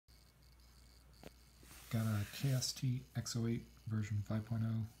Got a KST x08 version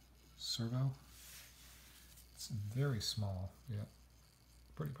 5.0 servo. It's very small, yet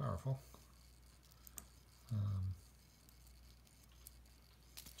pretty powerful.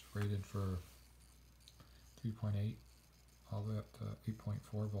 It's rated for 3.8 all the way up to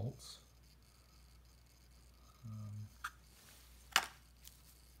 8.4 volts.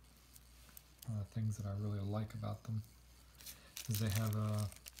 One of the things that I really like about them is they have an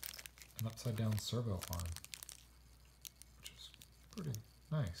upside down servo arm, which is pretty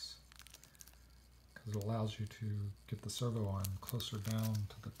nice because it allows you to get the servo arm closer down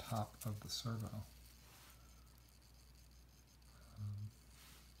to the top of the servo.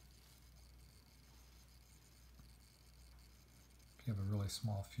 If you have a really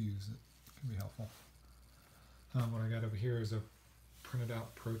small fuse, it can be helpful. What I got over here is a printed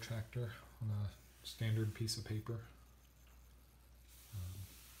out protractor on a standard piece of paper.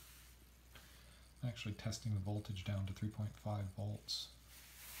 I'm actually testing the voltage down to 3.5 volts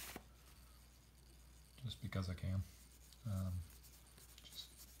just because I can. Just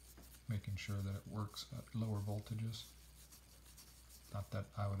making sure that it works at lower voltages. Not that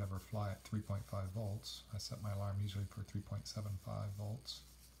I would ever fly at 3.5 volts. I set my alarm usually for 3.75 volts.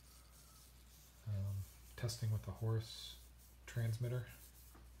 Testing with the Horse transmitter.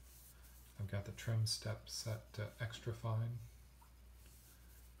 I've got the trim step set to extra fine.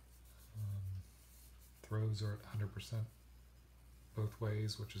 Throws are at 100% both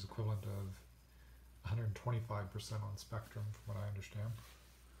ways, which is equivalent of 125% on spectrum from what I understand.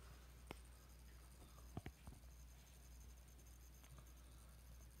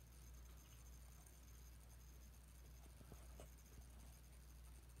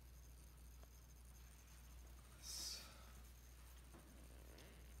 Let's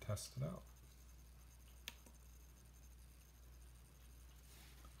test it out.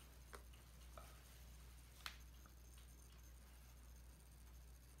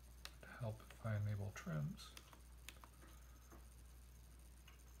 Help if I enable trims.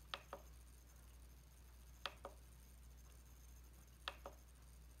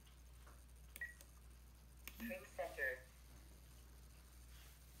 Trim center.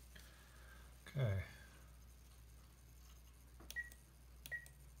 Okay.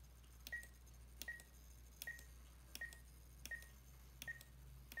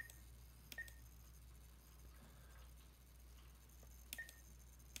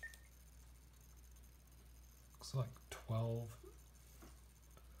 Looks like 12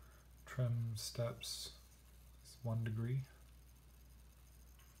 trim steps is 1 degree.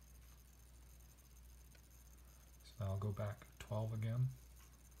 So I'll go back 12 again.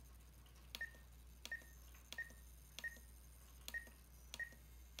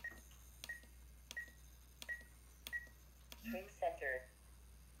 Trim center.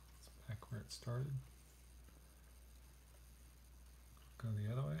 It's back where it started. Go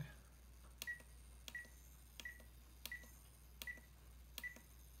the other way.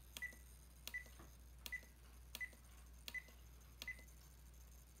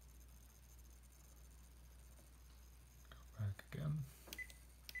 Go back again.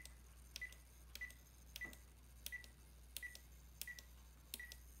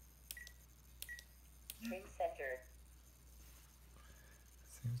 Trim center.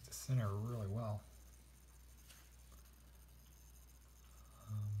 Seems to center really well.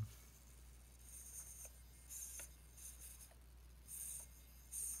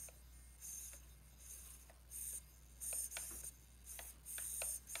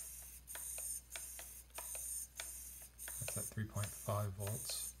 That's at 3.5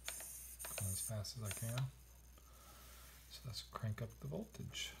 volts. Going as fast as I can. So let's crank up the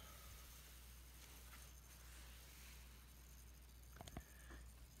voltage.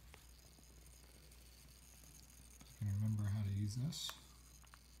 I can remember how to use this.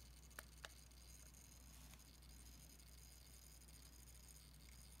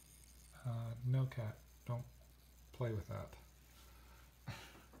 No, cat, don't play with that.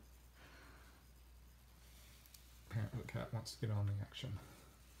 Apparently the cat wants to get on the action.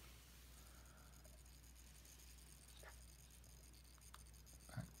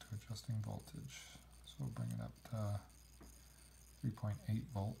 Back to adjusting voltage. So we'll bring it up to 3.8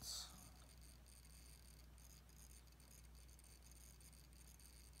 volts.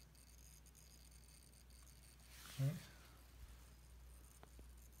 Okay.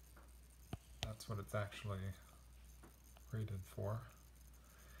 That's what it's actually rated for.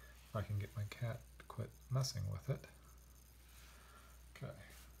 If I can get my cat to quit messing with it. Okay.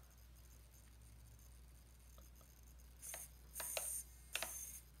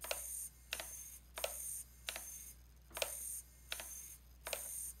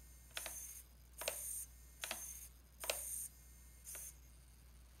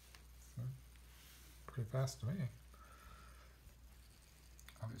 fast to me.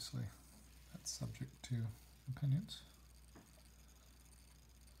 Obviously, that's subject to opinions.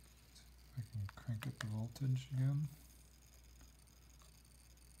 I can crank up the voltage again.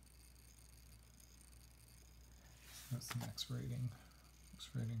 So that's the max rating. Max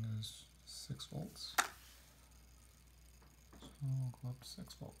rating is 6 volts. So we'll go up to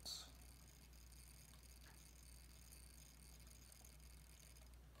 6 volts.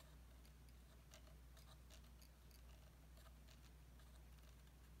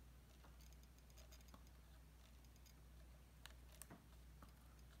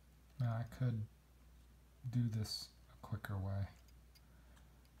 Now I could do this a quicker way.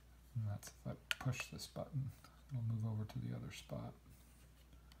 And that's if I push this button, it'll move over to the other spot.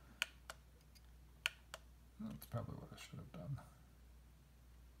 That's probably what I should have done.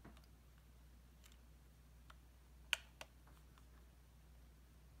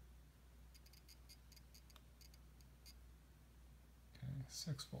 Okay,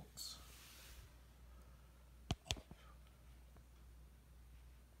 6 volts.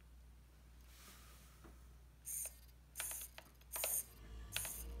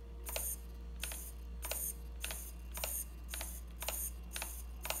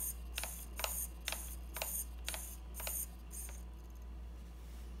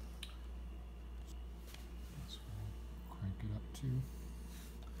 Crank it up to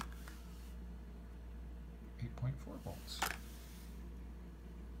 8.4 volts.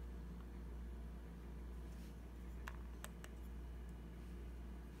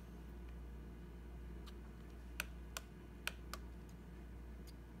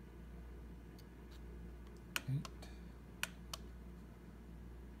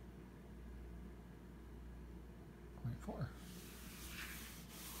 .4.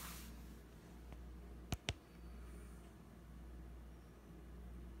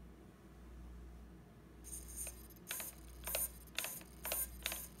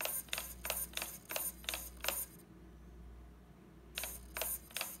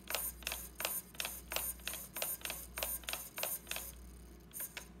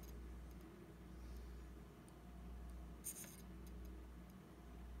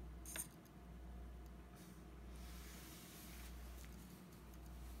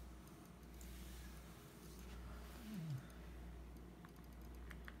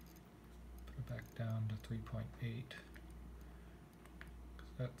 Back down to 3.8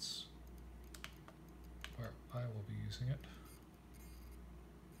 because that's where I will be using it.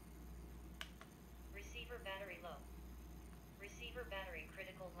 Receiver battery low. Receiver battery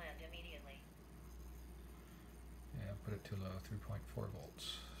critical, land immediately. Yeah, put it too low, 3.4 volts.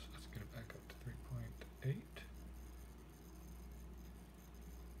 So let's get it back up to 3.8.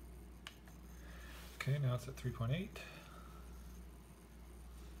 Okay, now it's at 3.8.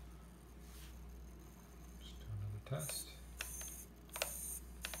 Test.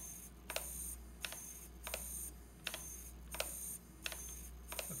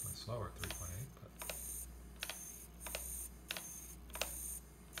 Definitely slower at 3.8, but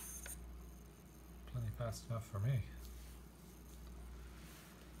plenty fast enough for me.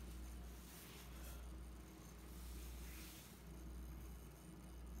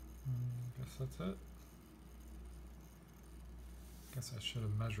 Guess that's it. Guess I should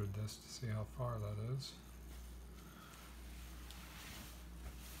have measured this to see how far that is.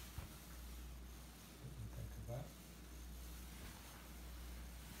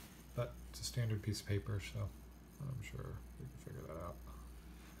 But it's a standard piece of paper, so I'm sure we can figure that out.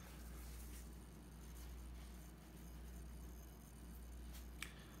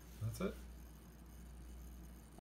 That's it.